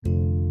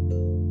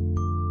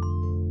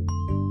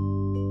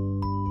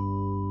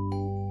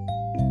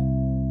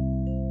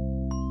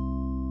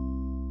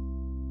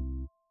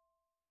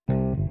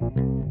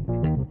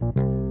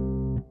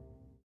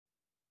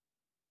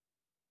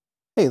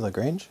Hey,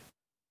 LaGrange.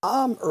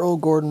 I'm Earl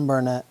Gordon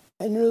Barnett,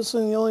 and you're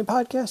listening to the only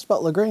podcast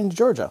about LaGrange,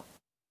 Georgia.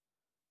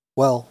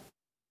 Well,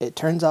 it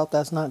turns out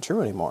that's not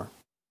true anymore.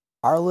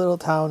 Our little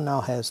town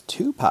now has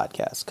 2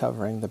 podcasts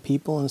covering the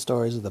people and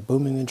stories of the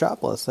booming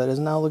metropolis that is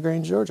now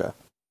LaGrange, Georgia.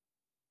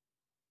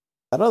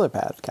 That other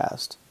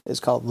podcast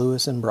is called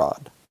Lewis and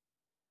Broad.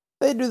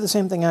 They do the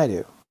same thing I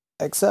do,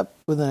 except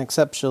with an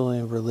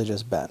exceptionally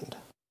religious bend.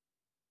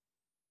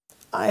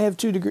 I have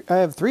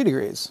 3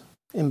 degrees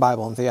in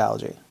Bible and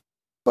theology,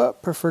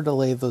 but prefer to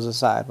lay those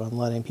aside when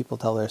letting people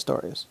tell their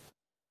stories.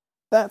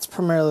 That's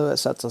primarily what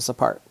sets us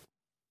apart.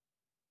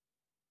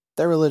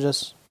 They're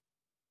religious.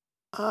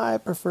 I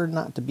prefer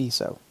not to be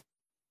so.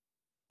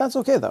 That's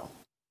okay, though.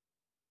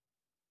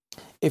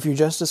 If you're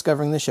just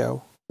discovering the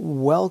show,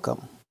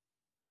 welcome.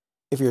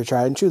 If you're a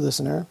tried and true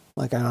listener,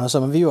 like I know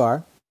some of you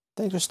are,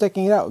 thanks for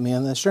sticking it out with me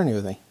on this journey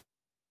with me.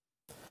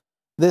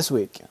 This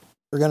week,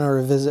 we're going to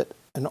revisit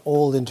an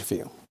old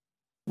interview,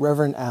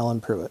 Reverend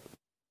Alan Pruitt.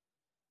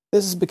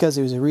 This is because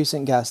he was a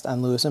recent guest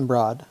on Lewis and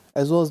Broad,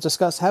 as well as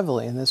discussed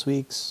heavily in this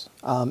week's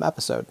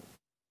episode.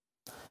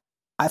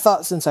 I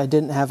thought since I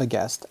didn't have a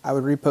guest, I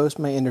would repost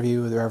my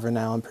interview with Reverend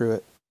Alan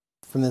Pruitt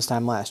from this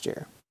time last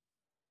year.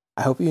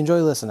 I hope you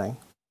enjoy listening,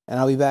 and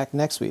I'll be back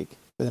next week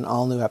with an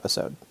all-new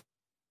episode.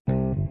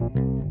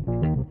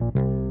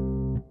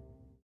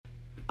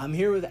 I'm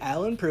here with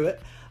Alan Pruitt.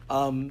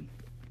 I'll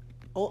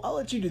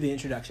let you do the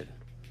introduction.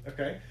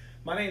 Okay.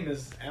 My name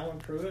is Alan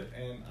Pruitt,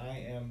 and I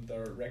am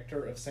the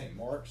rector of St.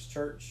 Mark's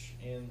Church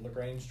in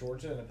LaGrange,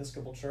 Georgia, an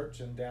Episcopal church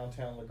in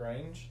downtown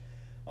LaGrange.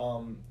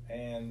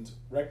 And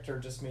rector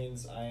just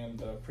means I am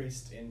the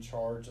priest in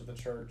charge of the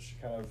church.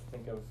 Kind of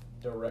think of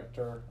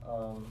director.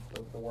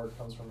 The word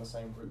comes from the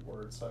same root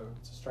word, so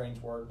it's a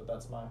strange word, but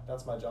that's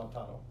my job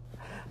title.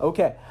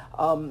 Okay.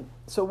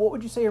 So what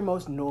would you say you're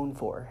most known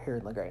for here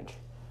in LaGrange?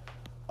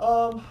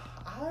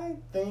 I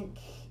think,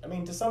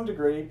 to some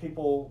degree,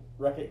 people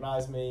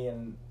recognize me,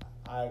 and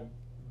I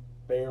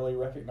barely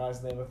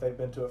recognize them if they've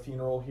been to a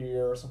funeral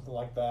here or something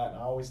like that. And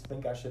I always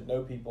think I should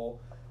know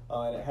people,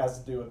 and it has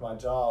to do with my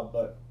job.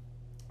 But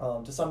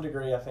to some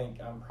degree, I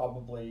think I'm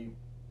probably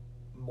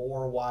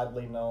more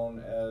widely known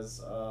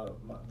as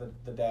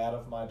the dad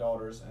of my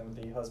daughters and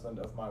the husband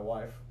of my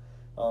wife.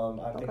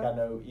 I think I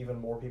know even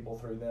more people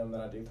through them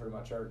than I do through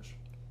my church.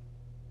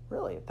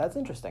 Really? That's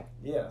interesting.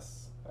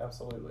 Yes,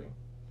 absolutely.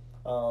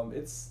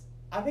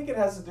 I think it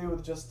has to do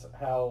with just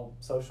how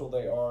social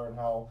they are and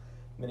how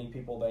many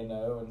people they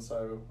know, and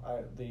so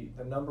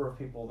the number of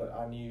people that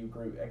I knew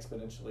grew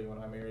exponentially when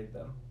I married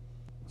them.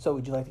 So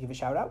would you like to give a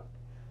shout out?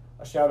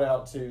 A shout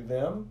out to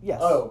them? Yes.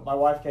 Oh, my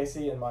wife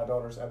Casey and my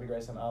daughters Abby,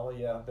 Grace, and Isla.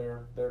 Yeah,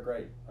 they're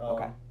great.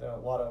 Okay. They're a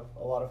lot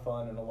of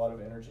fun and a lot of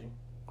energy.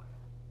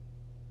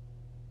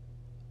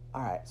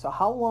 All right. So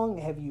how long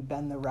have you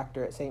been the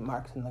rector at St.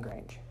 Mark's in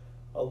LaGrange?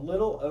 A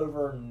little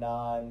over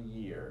 9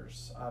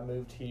 years. I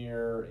moved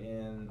here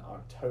in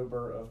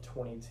October of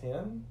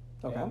 2010.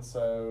 Okay. And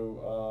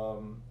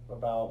so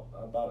about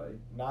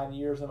 9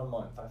 years and a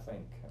month, I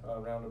think,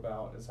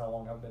 roundabout is how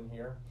long I've been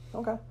here.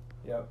 Okay.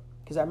 Yep.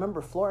 Because I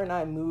remember Flora and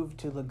I moved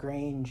to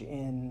LaGrange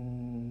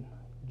in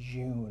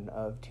June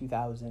of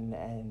 2010.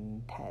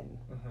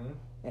 Mm-hmm.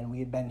 And we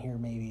had been here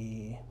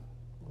maybe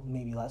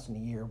less than a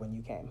year when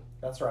you came.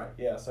 That's right,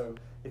 yeah. So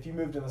if you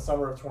moved in the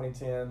summer of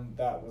 2010,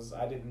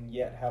 I didn't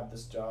yet have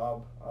this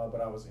job, but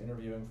I was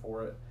interviewing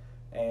for it,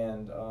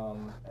 and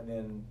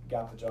then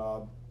got the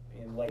job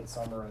in late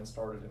summer and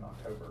started in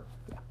October.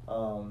 Yeah.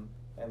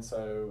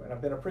 And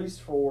I've been a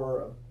priest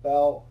for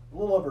about a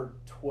little over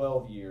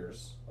 12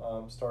 years.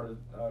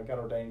 Got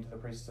ordained to the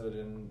priesthood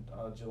in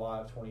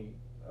July of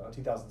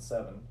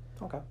 2007.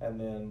 Okay. And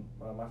then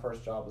my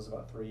first job was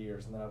about 3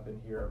 years, and then I've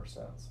been here ever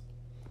since.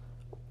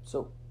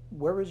 So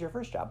where was your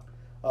first job?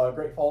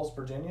 Great Falls,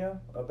 Virginia,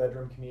 a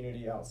bedroom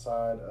community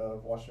outside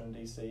of Washington,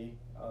 D.C.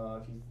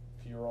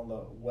 If you're on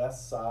the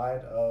west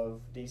side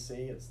of D.C.,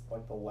 it's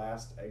like the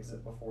last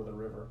exit before the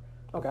river.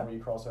 Okay. Before you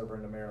cross over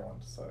into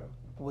Maryland. So.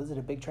 Was it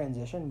a big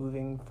transition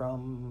moving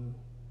from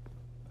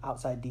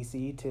outside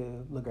D.C.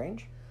 to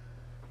LaGrange?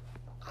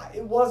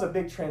 It was a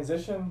big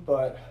transition,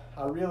 but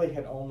I really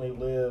had only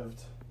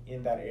lived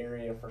in that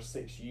area for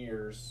 6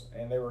 years,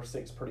 and they were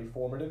 6 pretty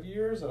formative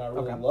years, and I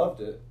really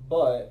loved it.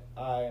 But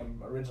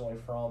I'm originally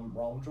from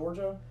Rome,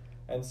 Georgia,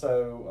 and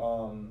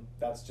so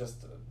that's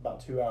just about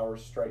 2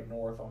 hours straight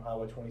north on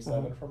Highway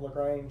 27 from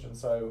LaGrange, and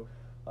so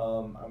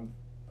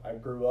I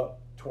grew up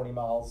 20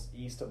 miles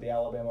east of the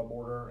Alabama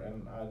border,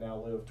 and I now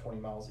live 20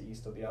 miles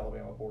east of the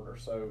Alabama border.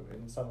 So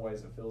in some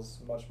ways, it feels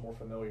much more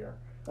familiar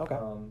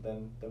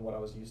than what I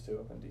was used to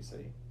up in D.C.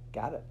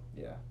 Got it.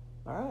 Yeah.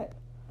 All right.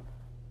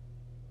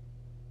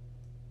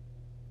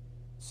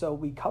 So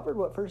we covered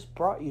what first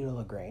brought you to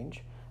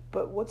LaGrange,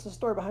 but what's the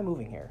story behind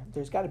moving here?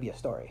 There's got to be a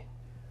story.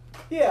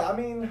 Yeah,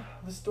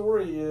 the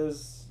story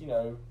is,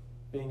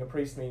 being a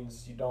priest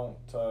means you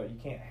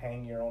can't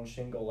hang your own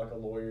shingle like a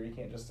lawyer. You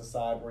can't just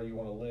decide where you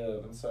want to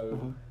live, and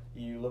so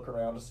you look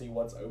around to see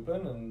what's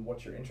open and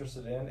what you're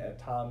interested in at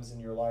times in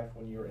your life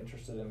when you're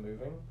interested in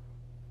moving.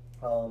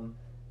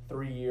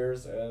 3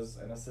 years as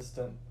an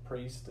assistant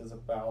priest is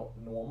about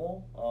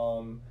normal.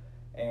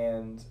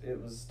 And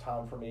it was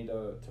time for me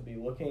to be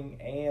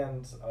looking,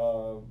 and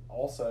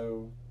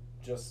also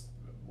just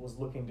was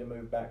looking to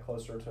move back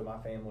closer to my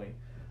family.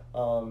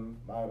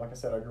 Like I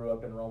said, I grew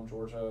up in Rome,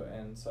 Georgia,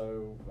 and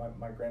so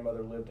my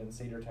grandmother lived in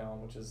Cedartown,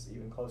 which is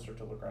even closer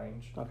to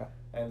LaGrange. Okay.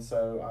 And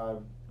so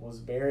I was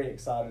very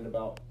excited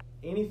about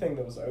anything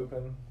that was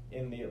open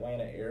in the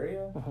Atlanta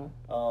area,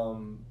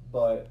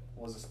 but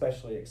was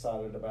especially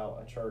excited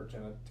about a church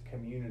and a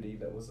community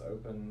that was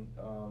open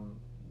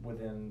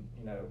within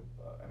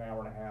an hour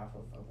and a half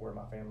of where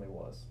my family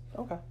was.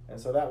 Okay. And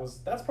so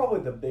that's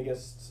probably the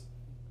biggest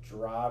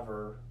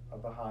driver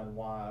behind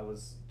why I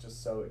was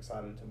just so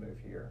excited to move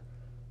here.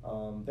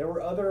 There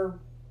were other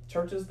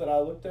churches that I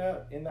looked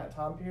at in that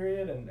time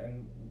period,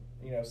 and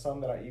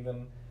some that I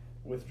even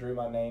withdrew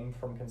my name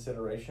from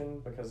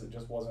consideration because it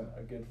just wasn't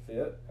a good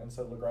fit. And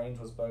so LaGrange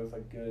was both a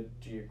good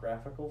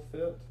geographical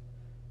fit,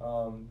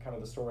 kind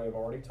of the story I've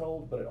already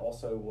told, but it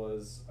also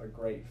was a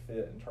great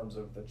fit in terms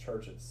of the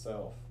church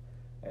itself,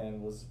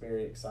 and was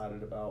very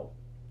excited about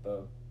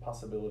the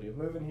possibility of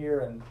moving here,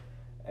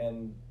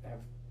 and have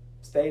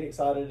stayed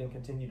excited and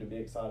continue to be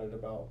excited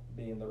about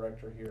being the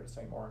rector here at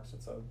St. Mark's.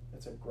 It's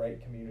a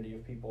great community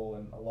of people,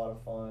 and a lot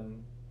of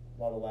fun,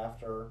 a lot of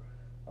laughter,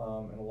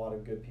 and a lot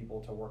of good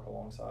people to work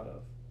alongside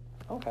of.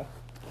 Okay.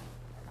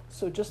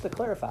 So just to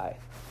clarify,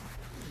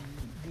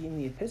 in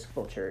the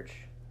Episcopal Church,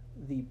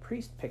 the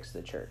priest picks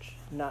the church,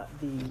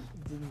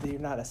 they're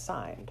not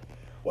assigned.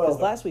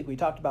 Because last week we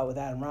talked about with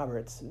Adam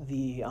Roberts,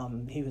 he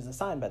was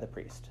assigned by the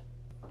priest.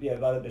 Yeah,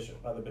 by the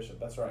bishop,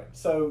 that's right.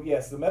 So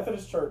yes, the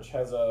Methodist Church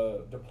has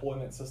a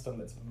deployment system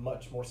that's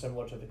much more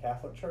similar to the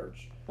Catholic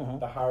Church.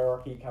 The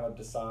hierarchy kind of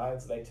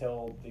decides. They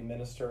tell the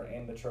minister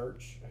and the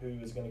church who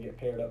is going to get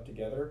paired up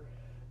together.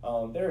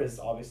 There is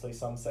obviously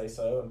some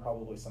say-so and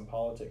probably some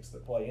politics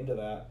that play into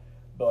that,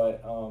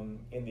 but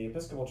in the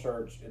Episcopal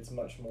Church, it's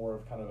much more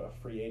of kind of a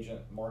free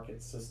agent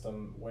market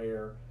system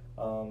where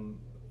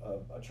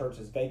a church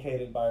is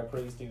vacated by a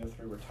priest either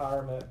through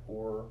retirement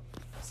or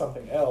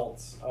something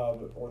else,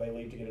 or they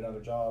leave to get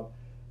another job,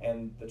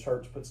 and the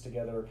church puts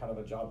together kind of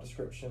a job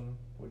description.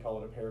 We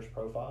call it a parish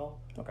profile.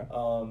 Okay.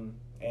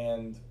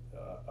 And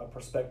a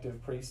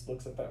prospective priest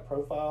looks at that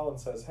profile and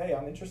says, "Hey,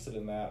 I'm interested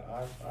in that.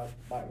 I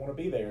might want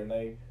to be there." And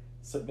they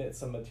submit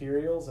some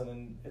materials, and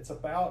then it's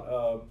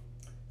about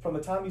from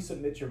the time you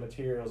submit your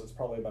materials, it's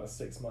probably about a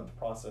 6-month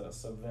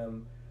process of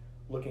them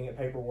looking at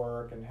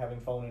paperwork and having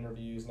phone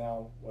interviews.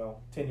 Now,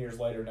 10 years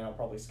later now,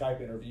 probably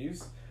Skype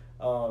interviews,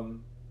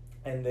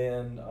 and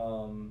then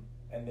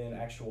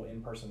actual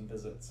in-person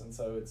visits. And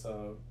so it's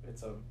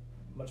a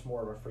much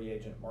more of a free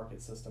agent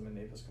market system in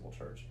the Episcopal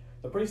Church.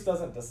 The priest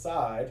doesn't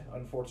decide,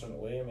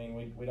 unfortunately. I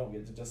mean, we don't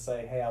get to just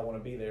say, "Hey, I want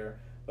to be there,"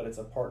 but it's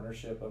a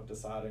partnership of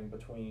deciding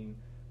between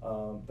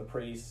the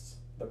priest,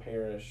 the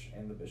parish,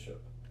 and the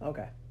bishop.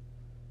 Okay.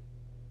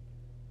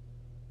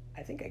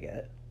 I think I get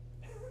it.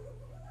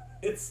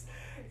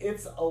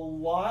 It's a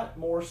lot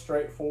more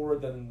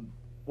straightforward than,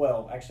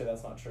 actually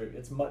that's not true.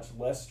 It's much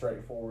less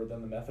straightforward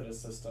than the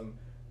Methodist system,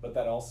 but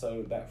it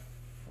also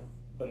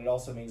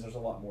means there's a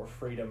lot more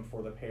freedom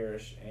for the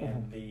parish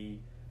and the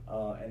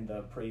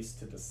priest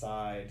to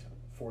decide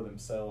for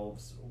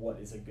themselves what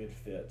is a good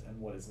fit and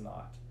what is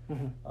not.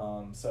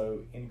 So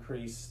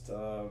increased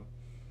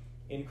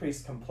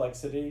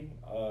complexity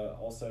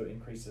also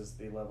increases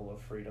the level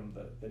of freedom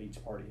that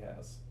each party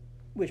has.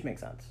 Which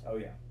makes sense. Oh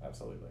yeah,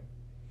 absolutely.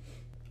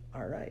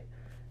 All right.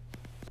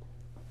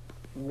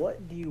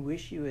 What do you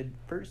wish you had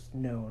first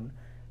known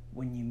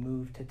when you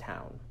moved to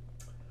town?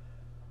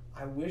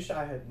 I wish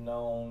I had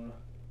known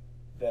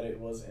that it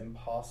was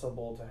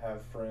impossible to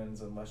have friends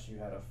unless you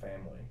had a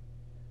family.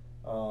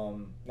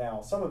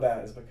 Now, some of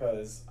that is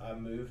because I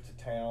moved to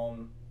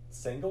town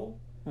single,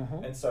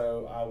 and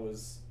so I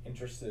was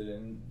interested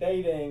in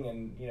dating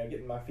and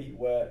getting my feet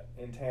wet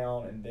in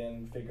town, and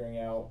then figuring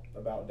out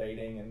about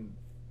dating and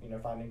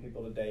finding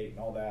people to date and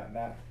all that, and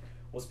that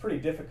was pretty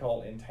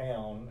difficult in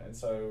town. And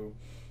so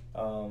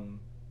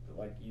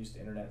used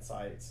internet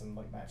sites and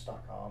like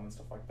Match.com and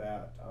stuff like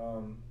that.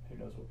 Who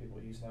knows what people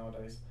use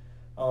nowadays,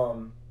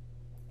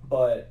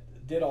 but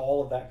did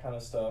all of that kind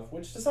of stuff,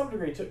 which to some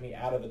degree took me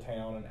out of the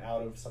town and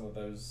out of some of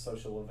those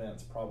social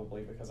events,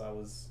 probably because I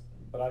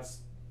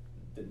just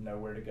didn't know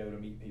where to go to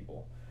meet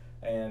people.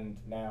 And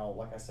now,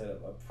 like I said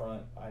up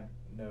front, I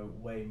know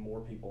way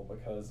more people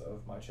because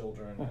of my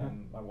children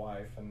and my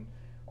wife and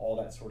all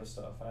that sort of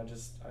stuff. And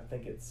I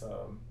think it's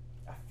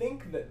I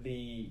think that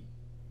the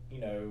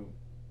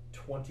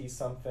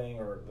 20-something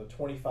or the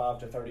 25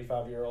 to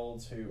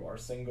 35-year-olds who are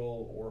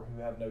single or who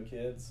have no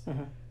kids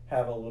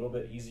have a little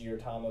bit easier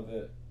time of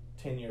it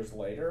 10 years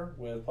later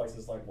with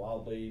places like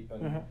Wild Leap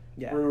and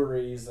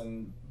breweries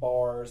and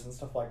bars and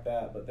stuff like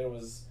that. But there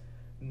was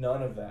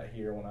none of that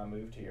here when I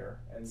moved here,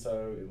 and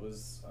so it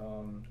was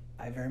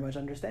I very much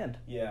understand.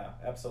 Yeah,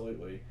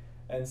 absolutely.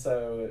 And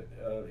so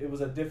it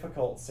was a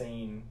difficult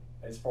scene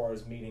as far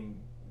as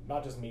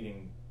not just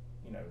meeting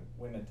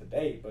women to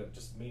date, but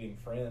just meeting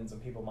friends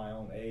and people my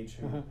own age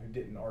who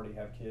didn't already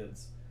have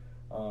kids.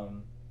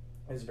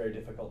 it was very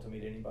difficult to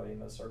meet anybody in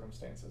those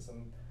circumstances.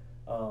 And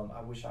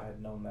I wish I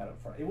had known that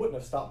up front. It wouldn't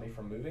have stopped me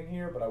from moving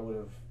here, but I would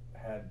have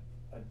had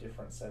a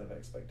different set of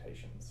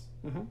expectations.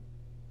 Mm-hmm.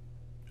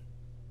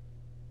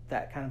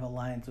 That kind of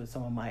aligns with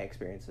some of my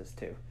experiences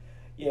too.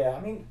 Yeah,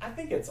 I mean, I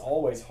think it's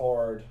always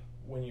hard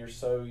when you're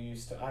so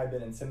used to. I've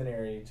been in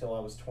seminary till I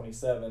was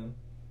 27,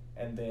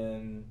 and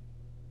then,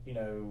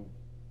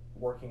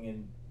 working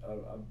in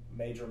a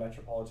major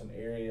metropolitan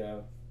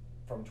area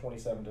from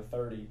 27 to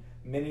 30.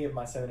 Many of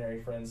my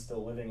seminary friends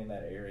still living in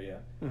that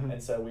area, mm-hmm.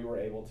 and so we were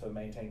able to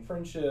maintain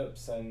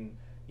friendships and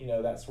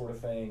that sort of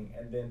thing.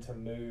 And then to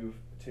move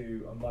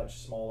to a much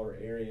smaller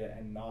area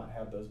and not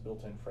have those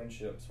built-in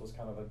friendships was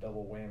kind of a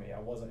double whammy. I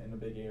wasn't in a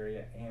big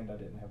area and I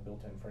didn't have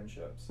built-in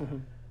friendships.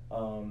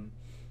 Mm-hmm.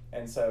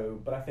 And so,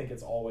 but I think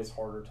it's always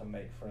harder to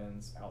make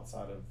friends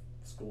outside of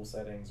school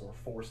settings or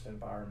forced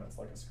environments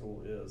like a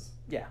school is.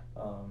 Yeah.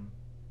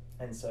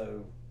 And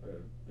so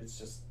it's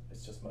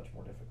just much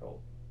more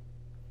difficult.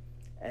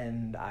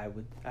 And I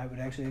would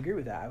actually agree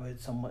with that. I would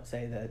somewhat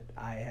say that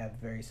I have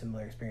very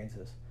similar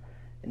experiences.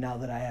 And now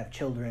that I have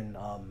children,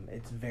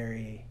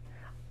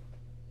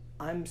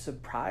 I'm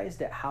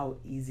surprised at how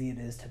easy it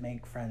is to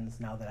make friends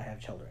now that I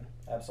have children.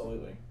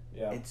 Absolutely.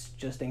 Yeah. It's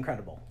just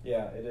incredible.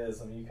 Yeah, it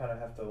is. I mean, you kind of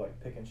have to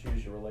pick and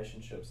choose your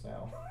relationships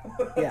now.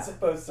 Yeah. As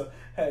opposed to,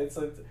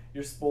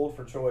 you're spoiled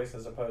for choice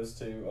as opposed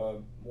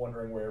to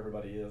wondering where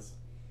everybody is.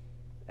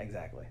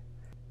 Exactly.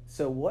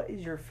 So what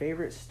is your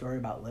favorite story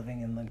about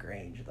living in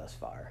LaGrange thus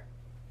far?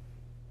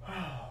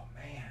 Oh,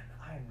 man.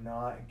 I'm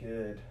not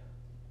good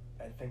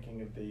at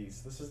thinking of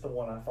these. This is the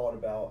one I thought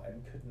about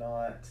and could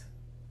not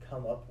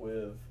come up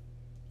with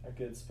a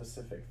good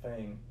specific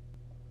thing.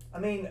 I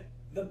mean,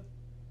 the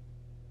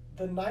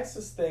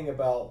nicest thing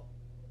about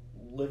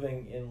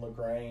living in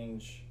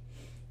LaGrange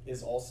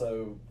is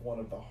also one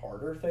of the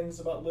harder things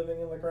about living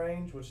in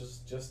LaGrange, which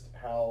is just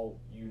how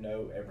you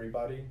know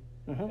everybody.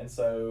 Mm-hmm. And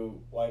so,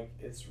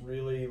 it's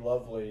really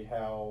lovely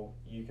how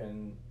you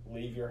can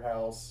leave your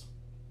house,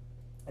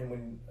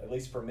 and at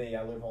least for me,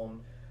 I live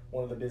on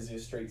one of the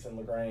busiest streets in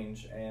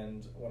LaGrange,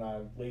 and when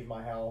I leave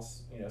my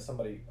house,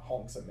 somebody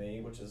honks at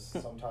me, which is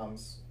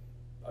sometimes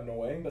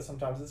annoying, but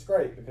sometimes it's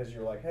great because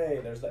you're like,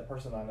 hey, there's that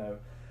person I know.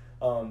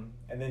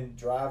 And then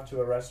drive to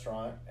a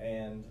restaurant,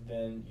 and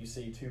then you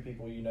see two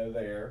people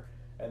there,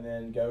 and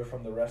then go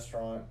from the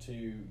restaurant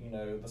to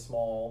the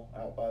small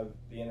out by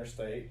the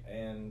interstate,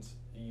 and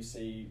you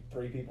see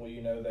three people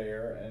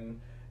there,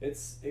 and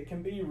it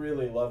can be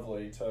really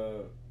lovely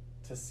to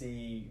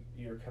see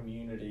your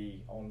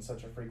community on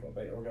such a frequent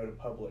basis, or go to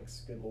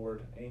Publix. Good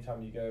Lord,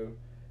 anytime you go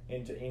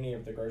into any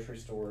of the grocery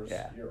stores,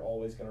 yeah. You're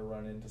always going to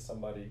run into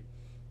somebody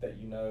that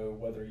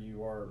whether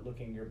you are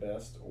looking your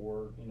best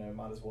or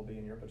might as well be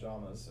in your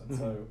pajamas. And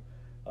so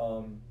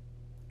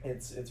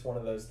it's one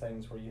of those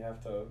things where you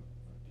have to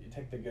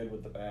take the good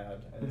with the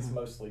bad, and it's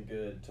mostly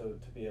good to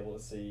be able to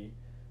see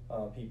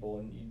people,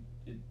 and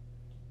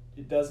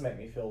it does make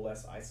me feel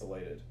less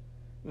isolated.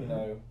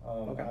 Okay.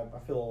 I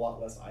feel a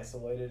lot less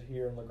isolated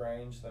here in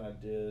LaGrange than I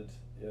did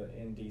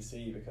in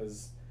DC,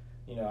 because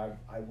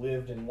I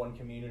lived in one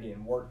community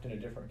and worked in a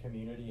different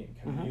community and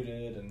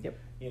commuted and yep.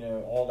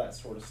 All that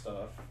sort of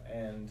stuff,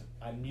 and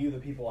I knew the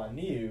people I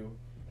knew,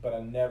 but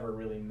I never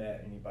really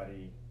met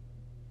anybody.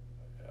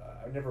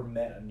 I never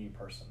met a new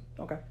person.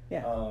 Okay.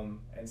 Yeah.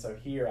 And so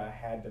here I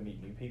had to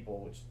meet new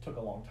people, which took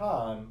a long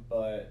time,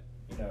 but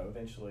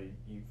eventually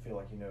you feel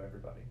like you know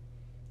everybody,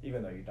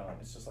 even though you don't.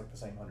 It's just like the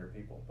same 100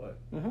 people, but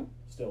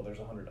still there's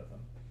 100 of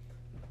them.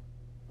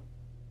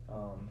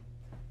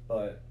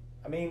 But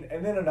I mean,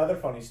 and then another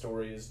funny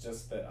story is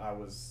just that I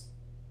was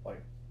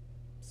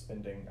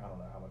spending, I don't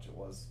know how much it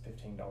was,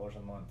 $15 a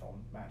month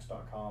on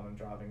Match.com and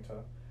driving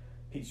to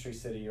Peachtree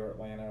City or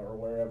Atlanta or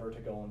wherever to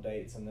go on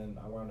dates, and then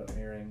I wound up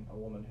marrying a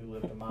woman who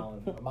lived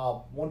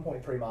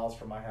 1.3 miles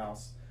from my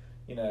house,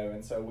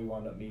 and so we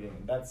wound up meeting,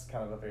 and that's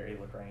kind of a very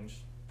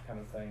LaGrange kind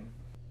of thing.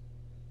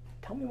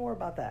 Tell me more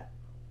about that.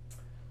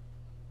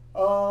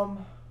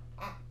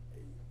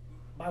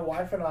 My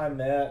wife and I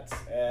met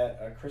at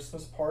a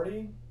Christmas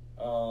party,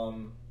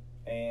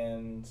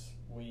 and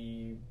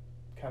we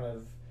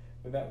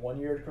met one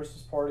year at a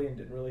Christmas party and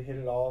didn't really hit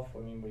it off. I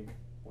mean,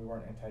 we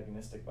weren't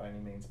antagonistic by any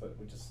means, but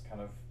we just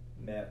kind of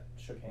met,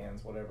 shook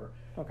hands, whatever.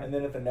 Okay. And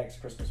then at the next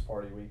Christmas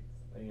party,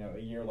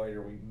 a year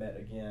later, we met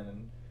again,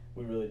 and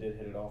we really did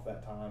hit it off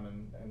that time,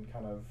 and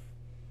kind of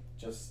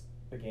just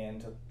began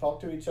to talk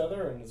to each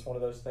other, and it's one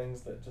of those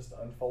things that just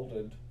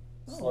unfolded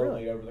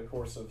slowly over the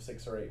course of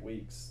 6 or 8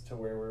 weeks to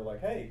where we were like,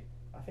 hey,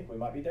 I think we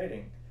might be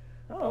dating.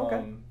 Oh,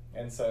 okay.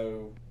 And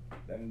so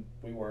then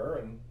we were,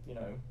 and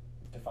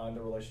defined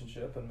the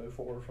relationship and move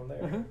forward from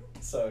there.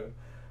 So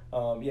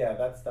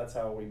that's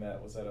how we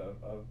met, was at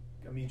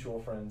a mutual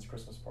friend's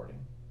Christmas party.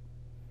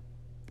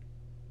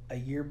 A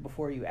year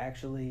before you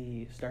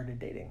actually started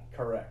dating.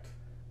 Correct.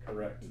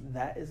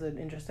 That is an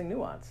interesting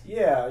nuance.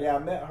 Yeah, I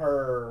met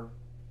her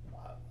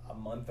a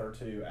month or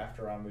two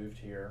after I moved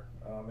here.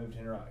 Moved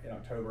here in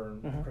October,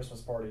 and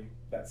Christmas party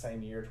that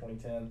same year,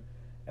 2010,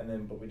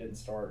 but we didn't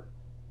start,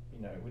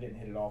 we didn't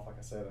hit it off, like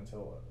I said,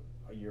 until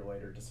a year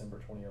later, December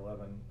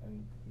 2011,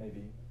 and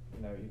maybe,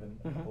 even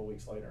a couple of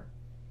weeks later.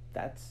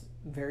 That's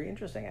very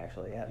interesting,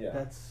 actually. Yeah.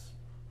 That's,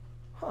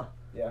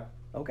 Yeah.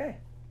 Okay.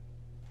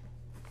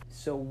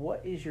 So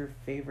what is your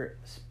favorite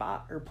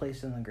spot or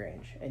place in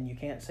LaGrange? And you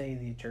can't say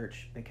the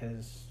church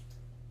because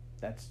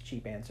that's a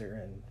cheap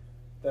answer. And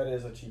that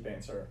is a cheap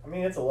answer. I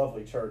mean, it's a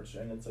lovely church,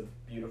 and it's a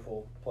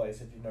beautiful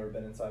place. If you've never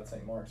been inside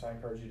St. Mark's, I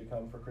encourage you to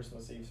come for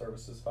Christmas Eve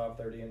services,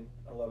 5:30 and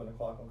 11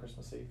 o'clock on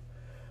Christmas Eve.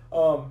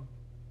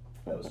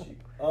 That was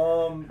cheap.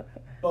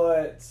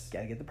 But...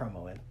 Gotta get the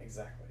promo in.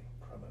 Exactly.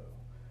 Promo.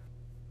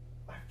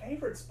 My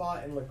favorite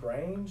spot in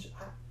LaGrange,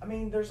 I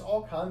mean, there's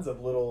all kinds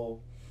of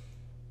little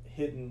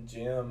hidden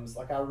gems.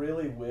 Like, I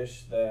really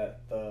wish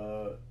that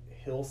the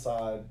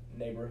Hillside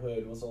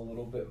neighborhood was a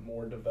little bit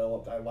more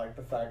developed. I like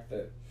the fact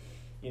that,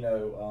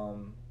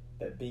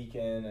 that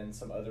Beacon and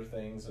some other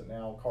things, that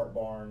now Cart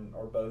Barn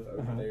are both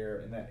over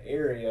there in that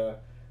area.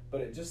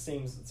 But it just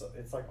seems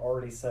it's like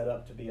already set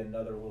up to be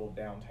another little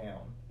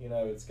downtown.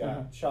 It's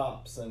got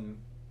shops and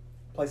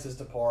places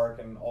to park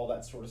and all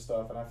that sort of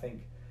stuff. And I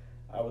think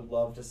I would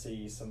love to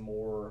see some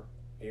more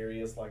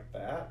areas like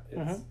that.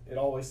 It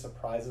always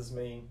surprises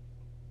me,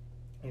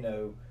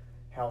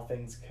 how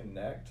things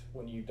connect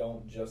when you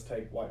don't just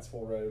take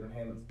Whitesville Road and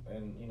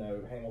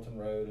Hamilton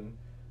Road and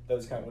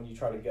those when you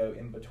try to go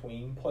in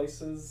between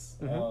places.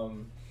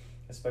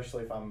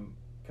 Especially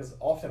because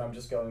often I'm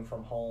just going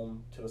from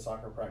home to a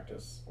soccer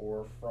practice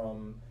or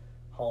from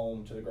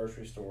home to the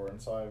grocery store. And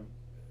so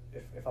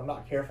if I'm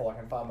not careful, I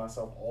can find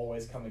myself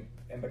always coming,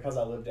 and because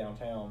I live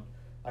downtown,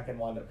 I can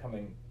wind up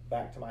coming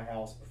back to my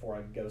house before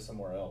I go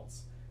somewhere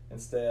else.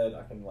 Instead,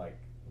 I can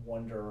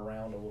wander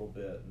around a little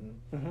bit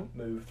and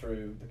move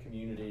through the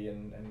community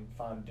and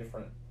find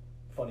different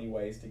funny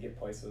ways to get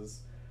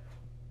places.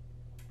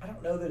 I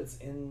don't know that it's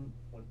in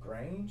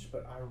LaGrange,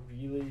 but I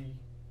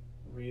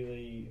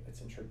really,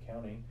 it's in Troup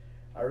County.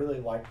 I really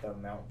like the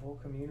Mountville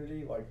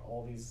community,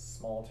 all these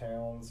small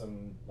towns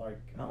and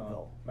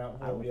Mountville,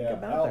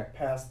 out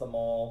past the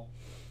mall.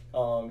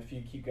 If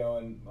you keep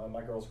going,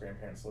 my girl's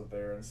grandparents live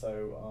there, and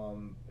so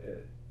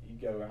you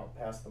go out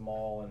past the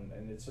mall,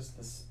 and it's just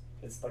this.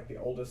 It's like the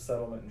oldest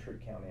settlement in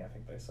Troup County, I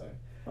think they say.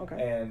 Okay.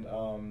 And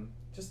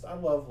I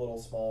love little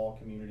small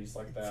communities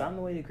like that. It's on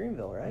the way to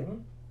Greenville, right?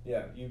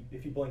 Yeah.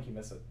 If you blink, you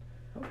miss it.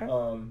 Okay.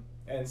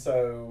 And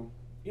so.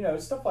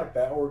 Stuff like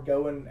that, or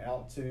going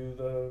out to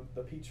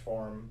the peach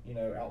farm,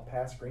 out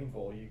past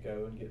Greenville, you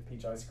go and get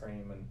peach ice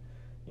cream and,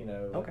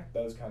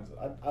 those kinds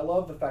of... I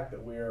love the fact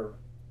that we're,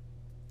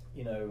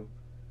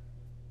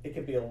 it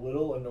can be a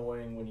little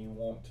annoying when you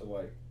want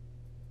to,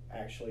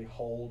 actually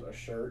hold a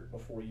shirt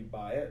before you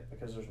buy it,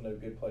 because there's no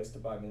good place to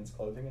buy men's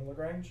clothing in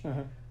LaGrange.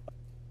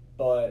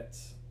 But,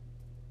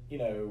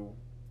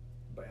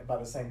 by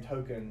the same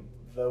token,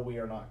 though we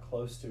are not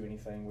close to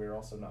anything, we're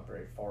also not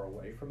very far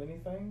away from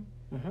anything.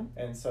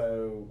 And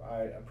so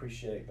I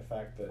appreciate the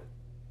fact that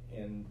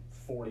in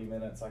 40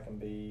 minutes I can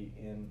be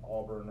in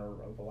Auburn or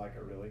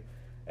Opelika, really,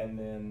 and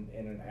then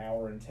in an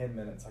hour and 10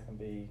 minutes I can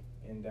be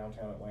in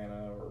downtown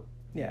Atlanta or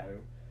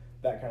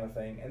that kind of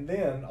thing. And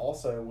then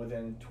also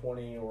within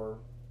 20 or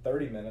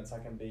 30 minutes I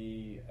can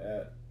be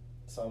at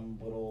some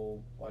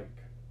little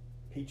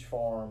peach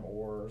farm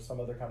or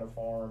some other kind of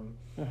farm,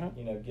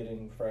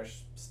 getting fresh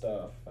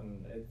stuff,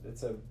 and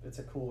it's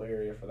a cool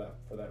area for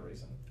that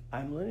reason.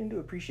 I'm learning to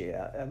appreciate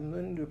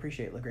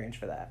LaGrange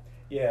for that.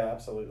 Yeah,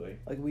 absolutely.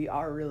 We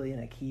are really in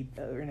a key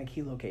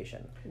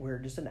location. We're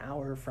just an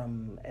hour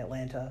from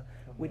Atlanta,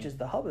 which is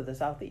the hub of the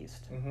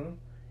Southeast.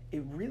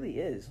 It really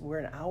is. We're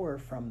an hour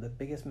from the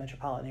biggest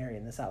metropolitan area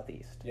in the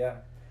Southeast. Yeah.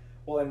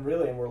 Well, and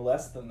we're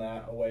less than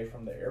that away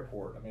from the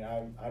airport. I mean,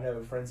 I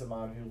know friends of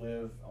mine who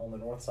live on the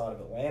north side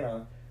of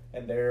Atlanta,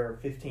 and they're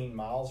 15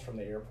 miles from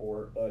the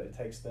airport, but it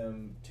takes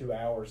them 2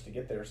 hours to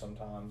get there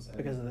sometimes.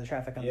 Because of the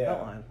traffic on the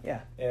Beltline.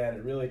 Yeah. And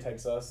it really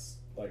takes us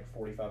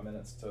 45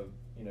 minutes to,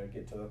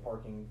 get to the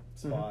parking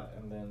spot,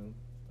 and then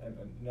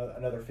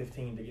another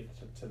 15 to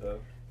get to the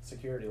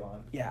security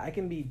line. Yeah, I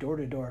can be door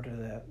to door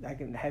I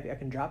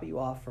can drop you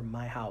off from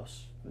my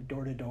house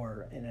door to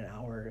door in an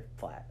hour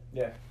flat.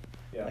 Yeah.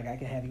 Yeah. I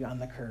can have you on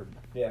the curb.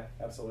 Yeah,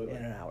 absolutely.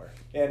 In an hour.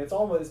 And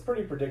it's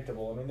pretty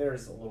predictable. I mean,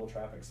 there's a little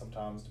traffic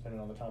sometimes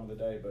depending on the time of the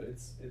day, but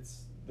it's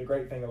the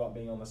great thing about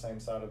being on the same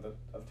side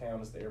of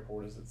town as the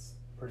airport is it's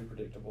pretty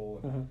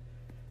predictable. And,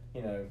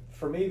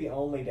 for me, the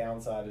only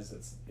downside is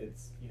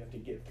it's you have to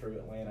get through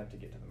Atlanta to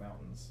get to the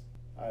mountains.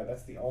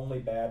 That's the only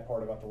bad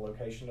part about the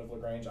location of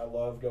LaGrange. I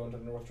love going to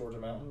the North Georgia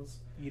mountains.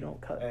 You don't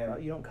cut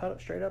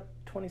up straight up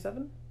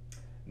 27?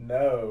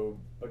 No,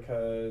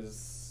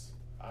 because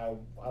I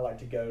like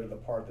to go to the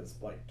part that's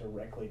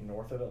directly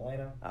north of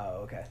Atlanta.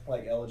 Oh, okay.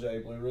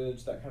 LJ, Blue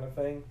Ridge, that kind of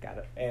thing. Got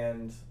it.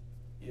 And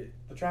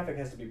the traffic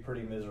has to be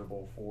pretty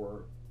miserable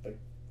for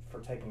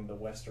taking the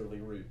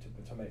westerly route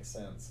to make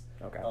sense.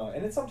 Okay.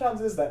 And it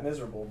sometimes is that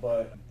miserable,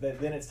 but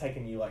then it's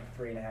taking you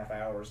 3.5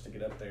 hours to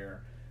get up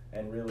there,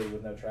 and really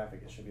with no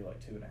traffic it should be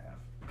 2.5.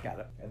 Got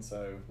it. And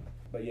so,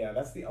 but yeah,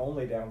 that's the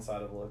only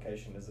downside of the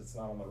location is it's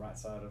not on the right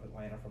side of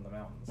Atlanta from the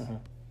mountains.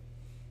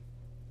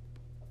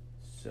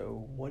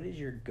 So, what is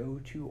your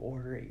go-to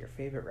order at your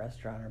favorite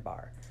restaurant or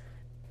bar?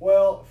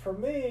 Well, for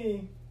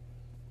me,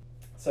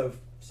 so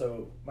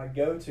my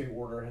go-to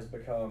order has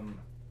become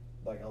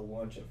like a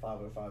lunch at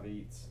 505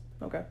 Eats.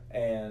 Okay.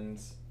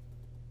 And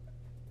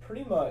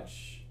pretty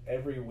much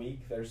every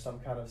week there's some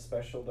kind of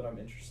special that I'm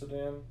interested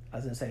in. I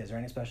was gonna say, is there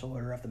any special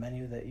order off the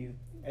menu that you?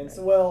 And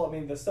so, well, I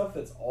mean, the stuff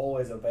that's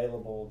always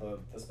available,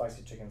 the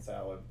spicy chicken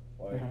salad,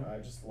 like I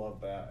just love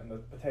that. And the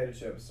potato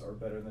chips are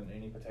better than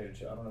any potato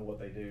chip. I don't know what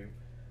they do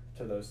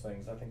to those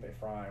things. I think they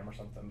fry them or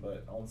something,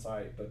 but on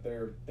site. But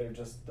they're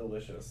just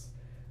delicious.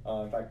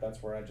 In fact,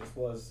 that's where I just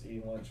was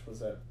eating lunch,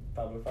 was at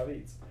 505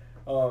 Eats,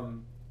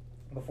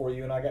 before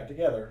you and I got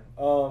together.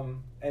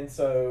 And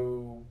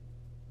so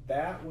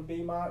that would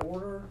be my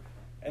order.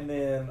 And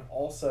then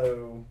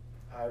also,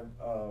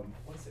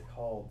 what is it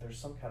called? There's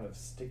some kind of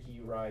sticky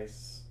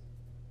rice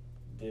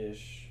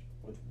dish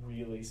with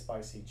really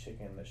spicy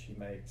chicken that she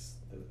makes.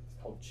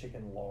 It's called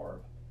chicken larb.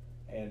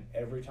 And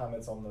every time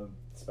it's on the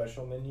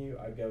special menu,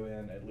 I go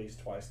in at least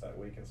twice that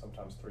week and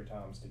sometimes 3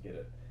 times to get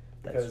it.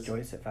 That's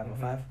Joyce at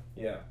 505?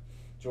 Yeah,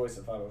 Joyce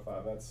at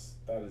 505.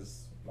 That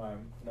is my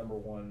number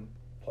one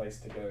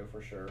place to go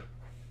for sure.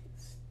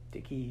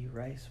 Sticky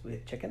rice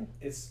with chicken?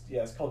 It's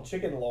called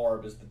chicken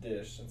larb is the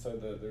dish. And so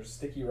there's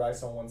sticky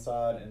rice on one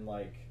side and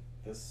like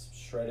this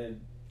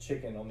shredded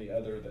chicken on the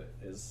other that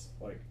is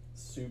like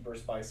super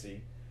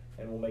spicy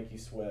and will make you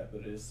sweat,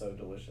 but it is so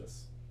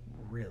delicious.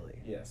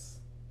 Really? Yes.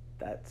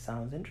 That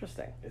sounds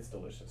interesting. It's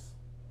delicious.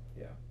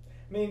 Yeah.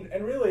 I mean,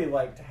 and really,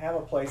 like, to have a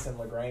place in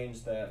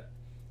LaGrange that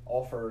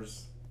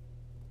offers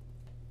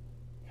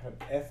kind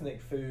of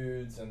ethnic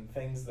foods and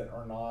things that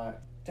are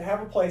not... To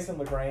have a place in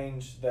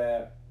LaGrange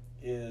that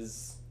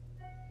is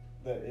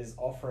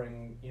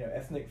offering, you know,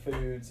 ethnic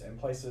foods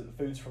and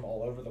foods from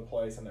all over the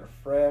place, and they're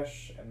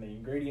fresh, and the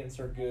ingredients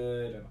are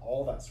good, and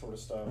all that sort of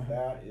stuff,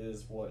 that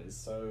is what is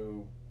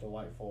so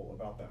delightful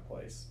about that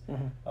place.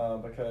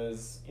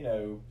 Because, you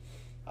know...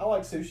 I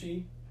like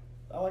sushi.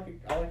 I like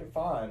it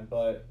fine,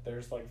 but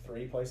there's like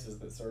 3 places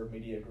that serve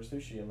mediocre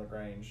sushi in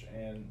LaGrange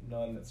and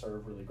none that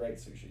serve really great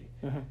sushi.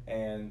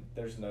 And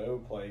there's no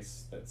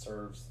place that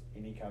serves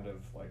any kind of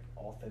like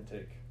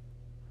authentic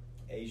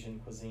Asian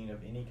cuisine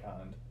of any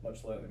kind,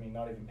 much less, I mean,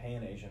 not even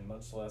Pan-Asian,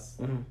 much less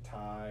like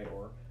Thai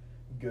or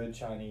good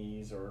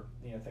Chinese or,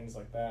 you know, things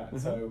like that.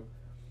 So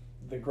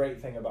the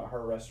great thing about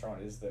her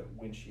restaurant is that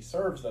when she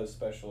serves those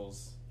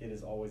specials, it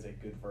is always a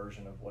good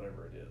version of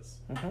whatever it is.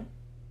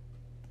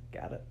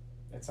 Got it.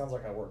 It sounds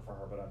like I work for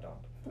her, but I don't.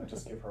 I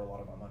just give her a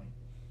lot of my money.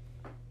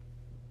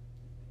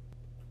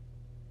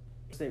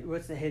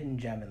 What's the hidden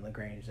gem in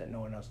LaGrange that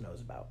no one else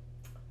knows about?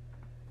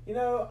 You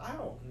know, I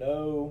don't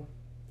know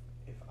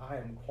if I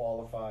am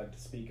qualified to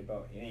speak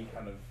about any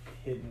kind of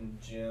hidden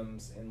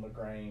gems in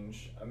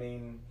LaGrange. I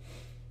mean,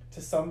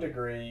 to some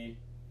degree,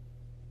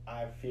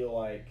 I feel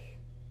like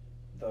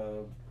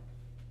the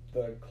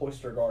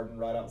cloister garden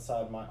right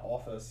outside my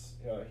office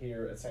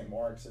here at St.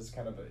 Mark's is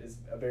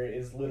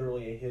is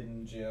literally a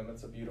hidden gem.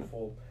 It's a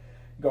beautiful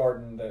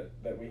garden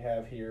that we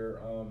have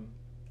here.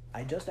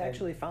 I just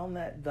actually found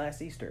that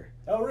last Easter.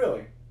 Oh,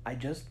 really?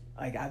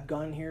 I've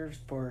gone here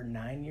for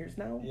 9 years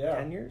now. Yeah.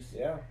 10 years.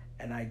 Yeah.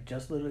 And I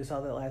just literally saw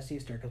that last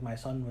Easter because my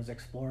son was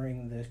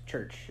exploring the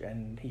church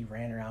and he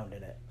ran around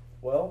in it.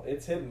 Well,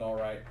 it's hidden all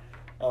right,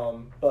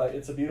 but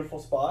it's a beautiful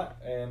spot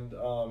and.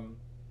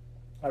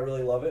 I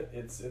really love it.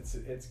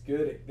 It's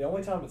good. The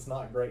only time it's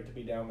not great to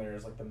be down there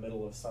is like the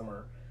middle of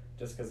summer,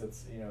 just because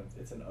it's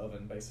it's an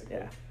oven basically.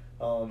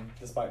 Yeah.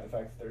 Despite the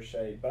fact that there's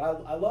shade, but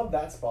I love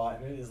that spot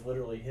and it is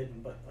literally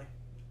hidden. But like,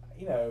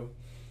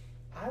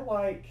 I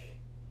like.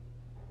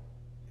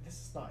 This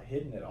is not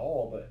hidden at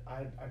all, but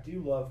I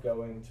do love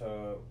going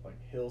to like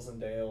Hills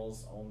and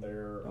Dales on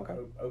their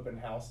open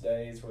house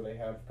days where they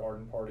have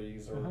garden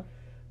parties or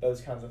those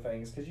kinds of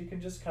things, because you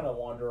can just kind of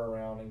wander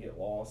around and get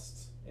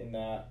lost in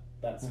that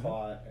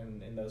spot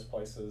and in those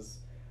places.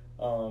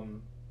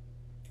 And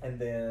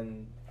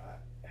then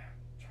I'm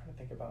trying to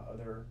think about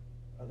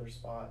other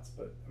spots,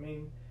 but I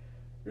mean,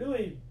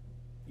 really,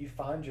 you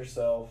find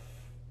yourself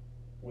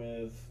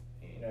with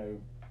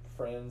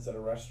friends at a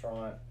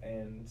restaurant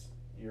and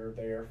you're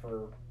there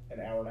for an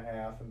hour and a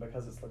half, and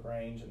because it's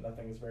LaGrange and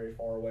nothing is very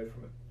far away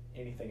from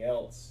anything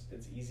else,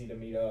 it's easy to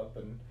meet up,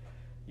 and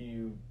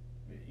you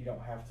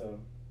don't have to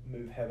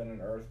move heaven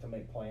and earth to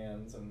make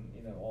plans and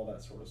all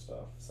that sort of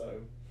stuff. So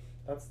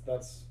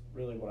that's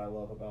really what I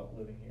love about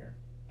living here.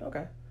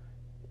 Okay.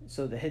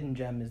 So the hidden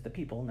gem is the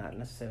people, not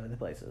necessarily the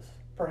places.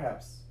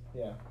 Perhaps.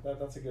 Yeah,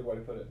 that's a good way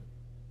to put it.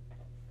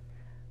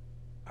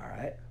 All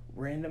right.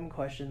 Random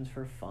questions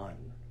for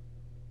fun.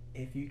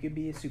 If you could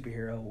be a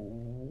superhero,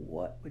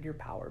 what would your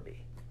power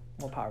be?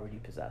 What power would you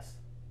possess?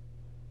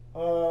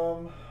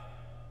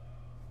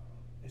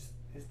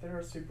 Is there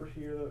a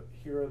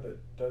superhero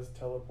that does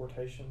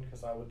teleportation?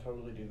 Because I would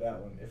totally do that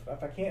one.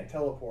 If I can't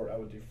teleport, I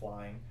would do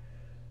flying.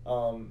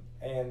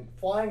 And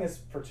flying is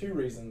for 2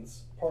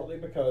 reasons. Partly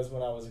because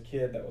when I was a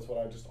kid, that was what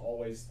I just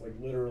always, like,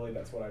 literally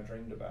that's what I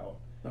dreamed about.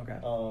 Okay.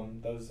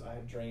 I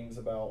had dreams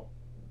about,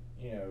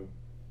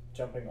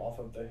 jumping off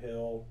of the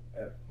hill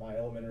at my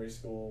elementary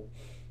school,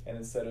 and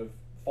instead of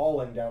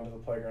falling down to the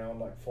playground,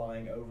 like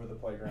flying over the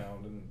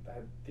playground, and I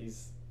had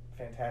these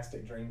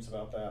fantastic dreams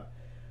about that.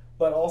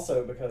 But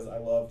also because I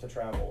love to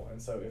travel,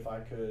 and so if I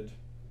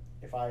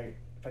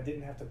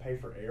didn't have to pay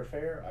for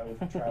airfare, I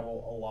would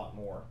travel a lot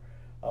more.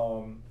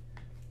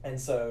 And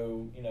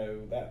so,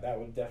 that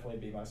would definitely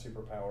be my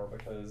superpower,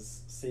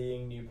 because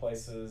seeing new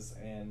places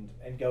and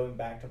going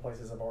back to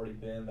places I've already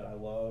been that I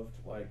loved,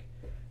 like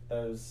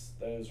those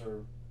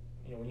are,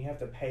 when you have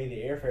to pay the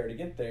airfare to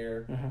get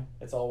there,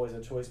 it's always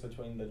a choice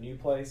between the new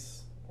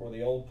place or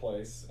the old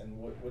place, and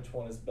which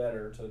one is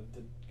better to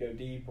go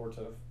deep or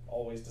to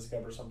always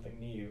discover something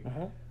new.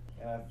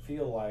 And I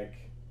feel like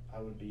I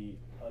would be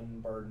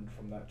unburdened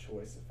from that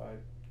choice if I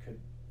could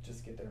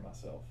just get there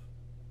myself.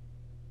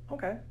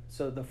 Okay,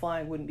 so the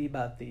flying wouldn't be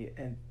about the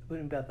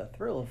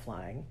thrill of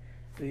flying;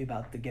 it would be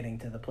about the getting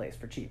to the place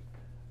for cheap.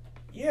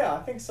 Yeah, I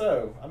think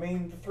so. I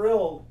mean, the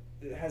thrill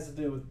has to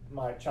do with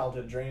my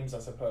childhood dreams, I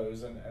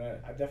suppose, and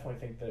I definitely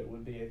think that it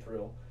would be a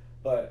thrill.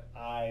 But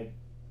I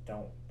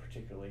don't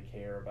particularly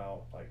care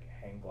about like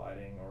hang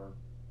gliding or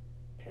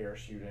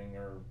parachuting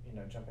or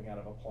jumping out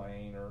of a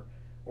plane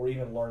or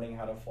even learning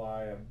how to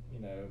fly.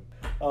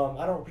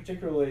 I don't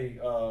particularly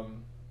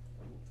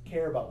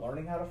care about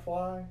learning how to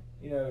fly.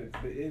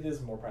 It is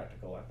more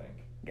practical, I think.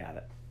 Got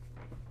it.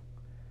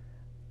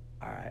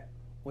 All right.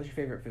 What's your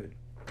favorite food?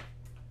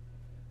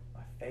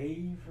 My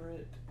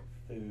favorite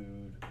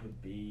food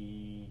would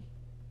be...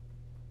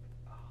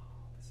 Oh,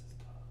 this is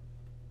tough.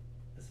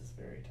 This is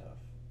very tough.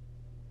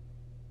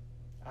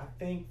 I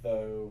think,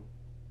 though,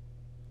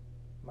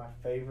 my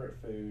favorite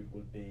food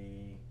would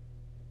be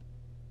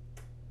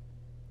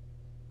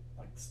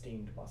like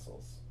steamed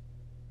mussels.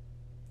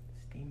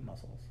 Steamed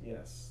mussels?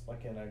 Yes,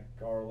 like in a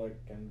garlic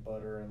and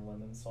butter and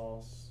lemon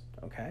sauce.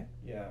 Okay.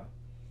 Yeah.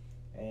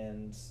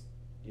 And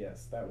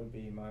yes, that would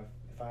be my...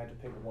 If I had to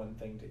pick one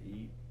thing to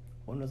eat...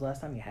 When was the last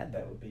time you had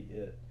that? That would be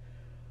it.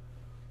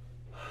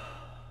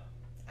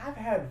 I've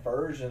had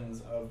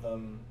versions of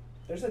them.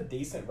 There's a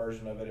decent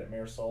version of it at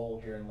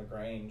Marisol here in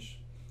LaGrange,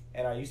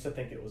 and I used to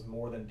think it was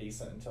more than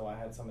decent until I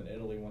had some in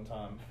Italy one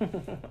time.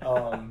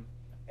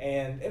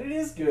 And it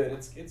is good.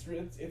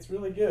 It's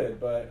really good,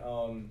 but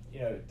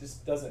it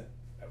just doesn't...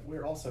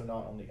 We're also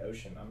not on the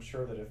ocean. I'm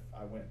sure that if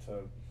I went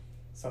to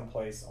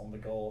someplace on the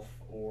Gulf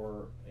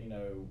or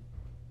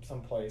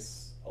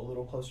someplace a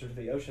little closer to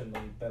the ocean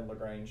than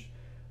LaGrange,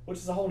 which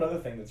is a whole other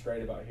thing that's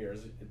great about here,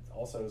 is it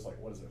also is like,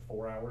 what is it,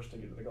 4 hours to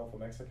get to the Gulf of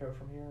Mexico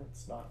from here?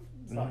 It's not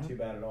too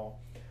bad at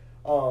all.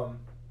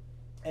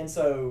 And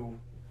so,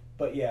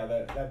 but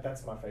yeah,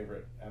 that's my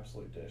favorite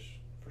absolute dish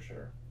for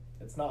sure.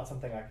 It's not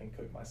something I can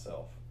cook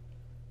myself,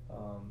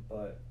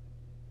 but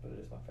it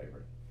is my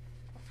favorite.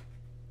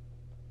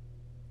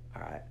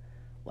 All right,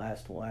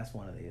 last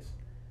one of these.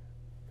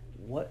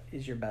 What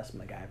is your best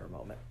MacGyver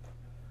moment?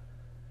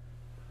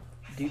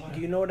 Do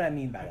you know what I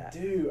mean by that? I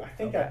do. I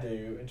think I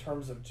do, in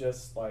terms of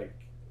just like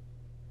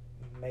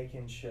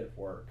making shit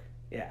work.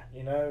 Yeah.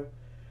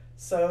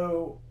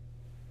 So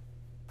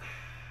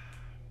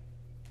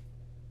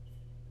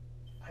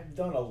I've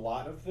done a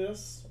lot of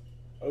this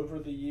over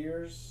the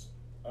years.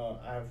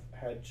 I've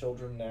had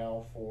children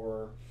now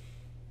for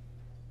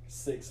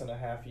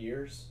 6.5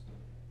 years.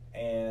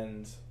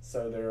 And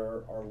so there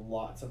are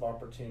lots of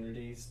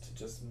opportunities to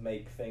just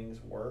make things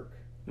work.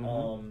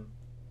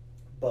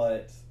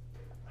 But,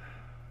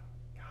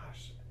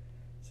 gosh,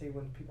 see,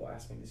 when people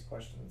ask me these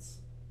questions,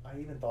 I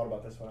even thought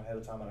about this one ahead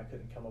of time and I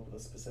couldn't come up with a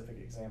specific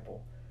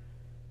example.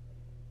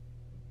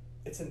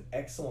 It's an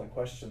excellent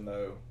question,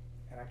 though,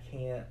 and I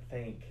can't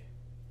think.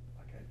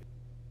 Okay,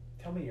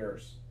 tell me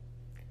yours.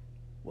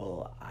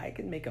 Well, I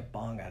can make a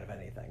bong out of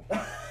anything.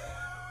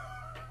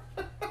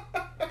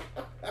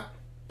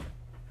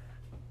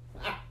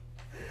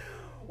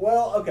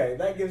 Well, okay,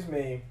 that gives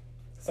me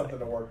something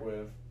to work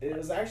with. It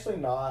was actually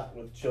not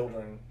with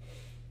children,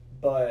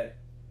 and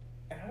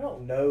I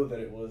don't know that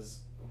it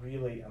was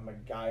really a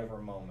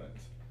MacGyver moment,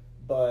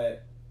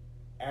 but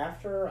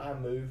after I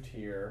moved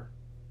here,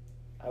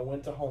 I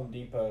went to Home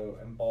Depot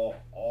and bought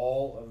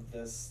all of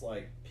this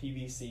like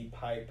PVC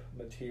pipe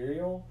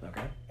material.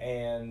 Okay.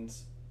 And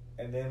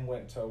then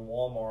went to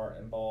Walmart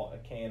and bought a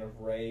can of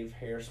Rave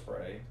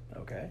hairspray.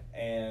 Okay.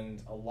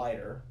 And a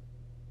lighter.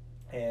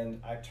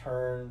 And I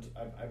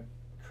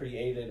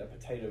created a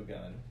potato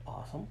gun.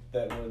 Awesome.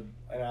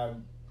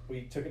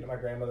 We took it to my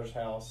grandmother's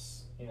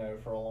house,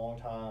 for a long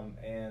time,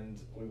 and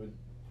we would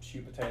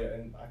shoot potato,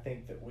 and I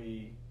think that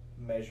we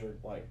measured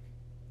like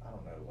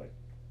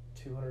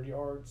 200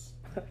 yards.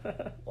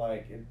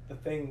 The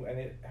thing, and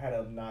it had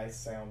a nice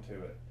sound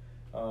to it.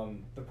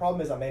 The problem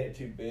is I made it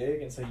too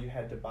big, and so you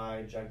had to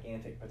buy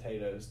gigantic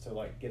potatoes to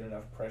like get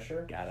enough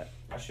pressure. Got it.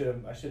 I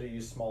should have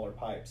used smaller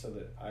pipes so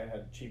that I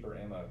had cheaper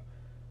ammo.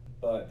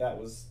 But that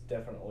was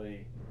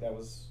definitely that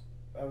was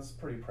a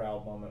pretty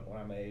proud moment when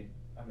I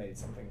made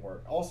something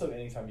work. Also,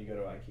 anytime you go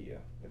to IKEA,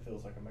 it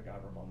feels like a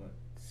MacGyver moment.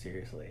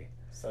 Seriously.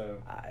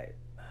 So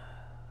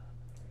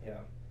yeah,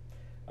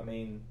 I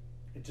mean,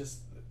 it just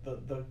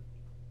the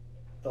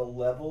the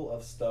level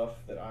of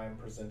stuff that I'm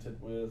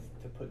presented with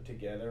to put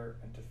together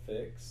and to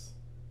fix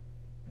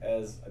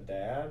as a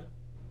dad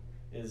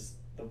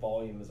the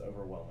volume is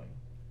overwhelming.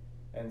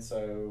 And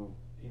so,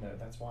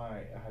 that's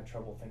why I had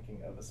trouble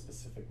thinking of a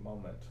specific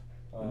moment.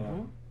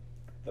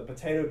 The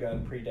potato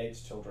gun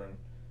predates children,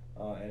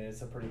 and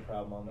it's a pretty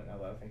proud moment now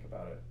that I think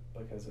about it,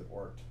 because it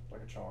worked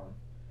like a charm.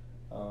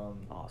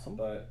 Awesome.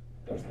 But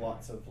there's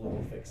lots of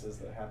little fixes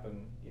that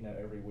happen,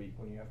 every week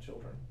when you have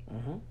children.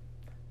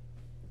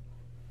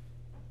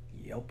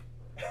 Yep.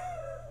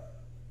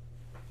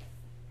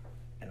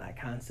 And I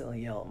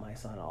constantly yell at my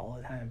son all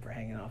the time for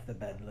hanging off the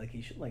bed, like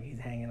he's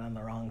hanging on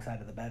the wrong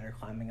side of the bed, or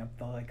climbing up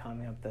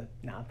the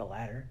not the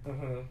ladder,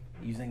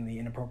 using the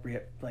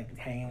inappropriate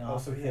hanging off. Oh,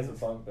 so he has a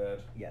bunk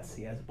bed. Yes,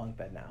 he has a bunk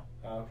bed now.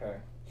 Oh, okay.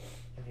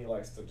 And he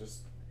likes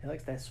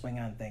to swing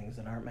on things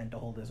that aren't meant to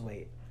hold his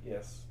weight.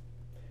 Yes.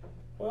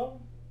 Well,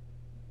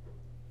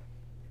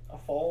 a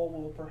fall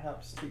will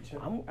perhaps teach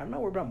him. I'm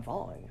not worried about him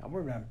falling. I'm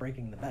worried about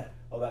breaking the bed.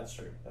 Oh, that's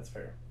true. That's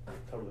fair.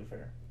 Totally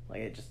fair.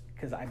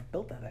 Because I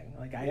built that thing.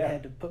 I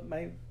had to put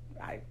I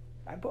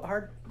put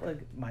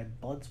my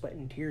blood, sweat,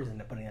 and tears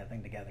into putting that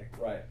thing together.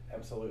 Right.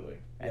 Absolutely.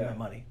 And my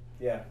money.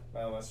 Yeah.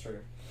 Well, that's true.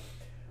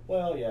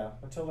 Well, yeah.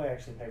 Until they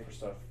actually pay for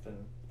stuff,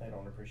 then they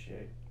don't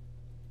appreciate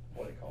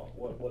what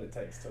it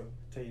takes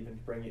to even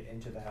bring it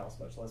into the house,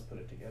 much less put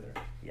it together.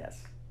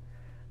 Yes.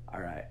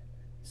 All right.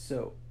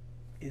 So,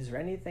 is there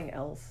anything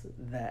else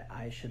that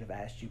I should have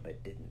asked you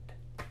but didn't?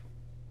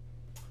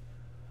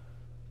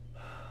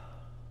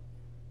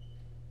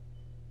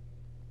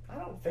 I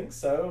don't think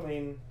so. I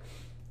mean,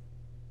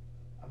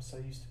 I'm so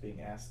used to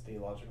being asked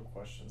theological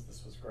questions.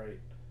 This was great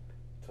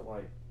to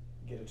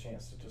get a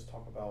chance to just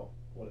talk about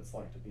what it's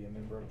like to be a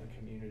member of the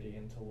community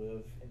and to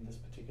live in this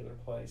particular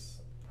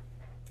place.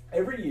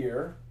 Every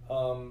year,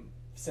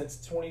 since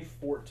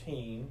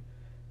 2014,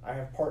 I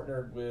have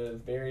partnered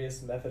with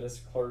various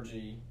Methodist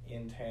clergy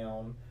in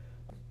town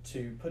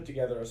to put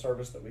together a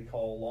service that we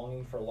call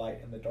Longing for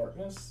Light in the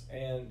Darkness,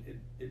 and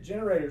it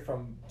generated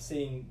from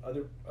seeing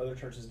other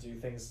churches do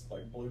things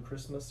like Blue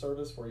Christmas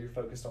service, where you're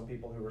focused on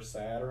people who are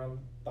sad around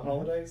the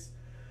holidays.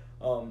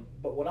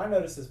 But what I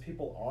notice is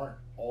people aren't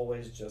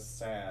always just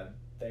sad.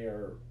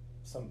 A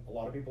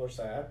lot of people are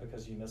sad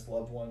because you miss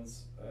loved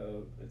ones.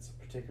 It's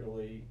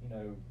particularly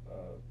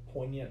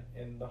poignant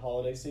in the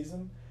holiday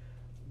season,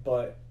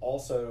 but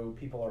also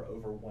people are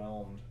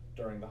overwhelmed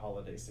during the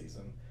holiday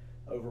season.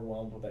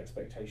 Overwhelmed with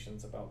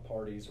expectations about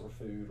parties or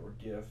food or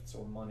gifts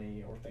or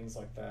money or things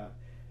like that.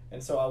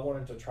 And so I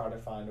wanted to try to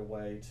find a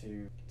way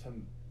to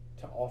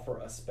offer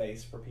a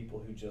space for people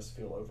who just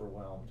feel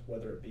overwhelmed,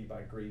 whether it be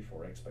by grief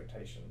or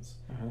expectations.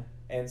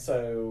 And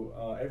so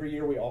every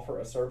year we offer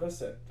a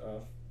service at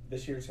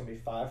this year it's going to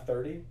be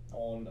 5:30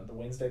 on the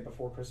Wednesday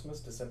before Christmas,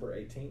 December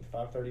 18th,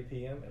 5:30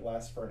 p.m. It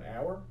lasts for an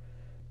hour.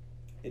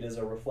 It is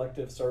a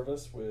reflective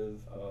service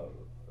with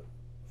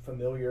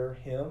familiar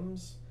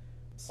hymns,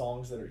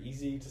 songs that are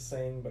easy to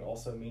sing but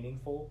also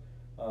meaningful,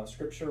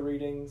 scripture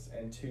readings,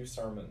 and 2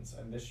 sermons.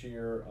 And this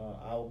year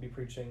I will be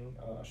preaching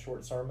a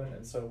short sermon,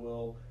 and so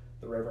will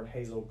the Reverend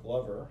Hazel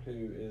Glover,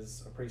 who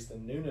is a priest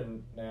in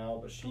Noonan now,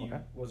 but she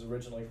was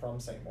originally from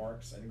St.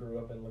 Mark's and grew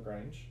up in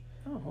LaGrange.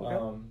 Oh,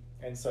 okay.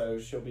 And so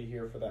she'll be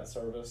here for that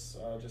service.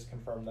 Just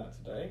confirmed that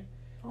today.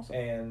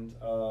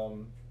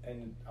 Awesome.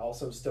 And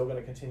also still going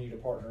to continue to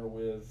partner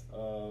with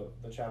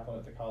the chaplain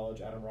at the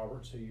college, Adam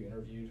Roberts, who you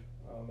interviewed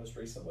most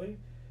recently,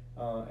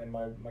 and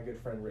my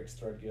good friend Rick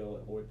Threadgill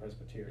at Lloyd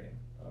Presbyterian.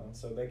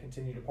 So they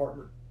continue to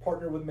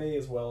partner with me,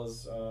 as well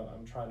as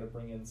I'm trying to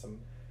bring in some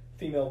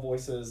female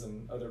voices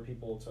and other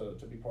people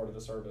to be part of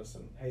the service.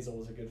 And Hazel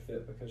was a good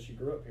fit because she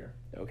grew up here.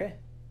 Okay.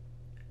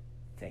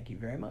 Thank you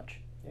very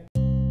much. Yeah.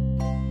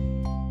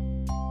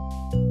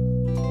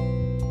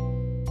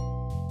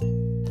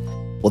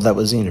 Well, that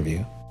was the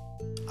interview.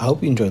 I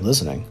hope you enjoyed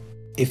listening.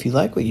 If you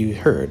like what you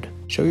heard,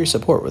 show your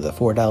support with a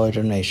 $4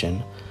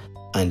 donation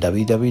on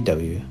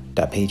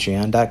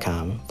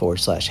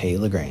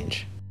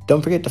www.patreon.com/HeyLaGrange.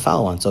 Don't forget to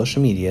follow on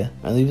social media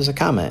and leave us a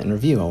comment and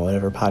review on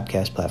whatever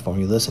podcast platform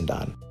you listened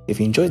on.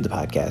 If you enjoyed the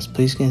podcast,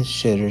 please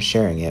consider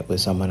sharing it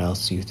with someone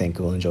else you think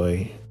will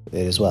enjoy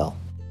it as well.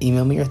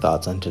 Email me your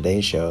thoughts on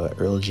today's show at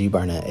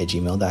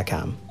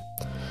earlgbarnett@gmail.com.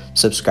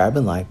 Subscribe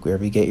and like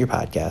wherever you get your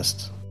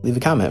podcasts. Leave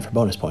a comment for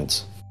bonus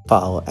points.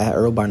 Follow at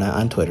Earl Barnett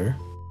on Twitter,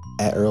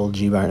 at Earl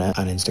G. Barnett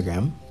on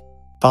Instagram.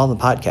 Follow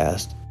the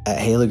podcast at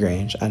Hey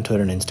LaGrange on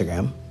Twitter and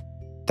Instagram.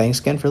 Thanks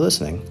again for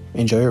listening.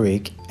 Enjoy your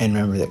week, and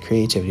remember that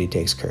creativity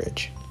takes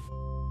courage.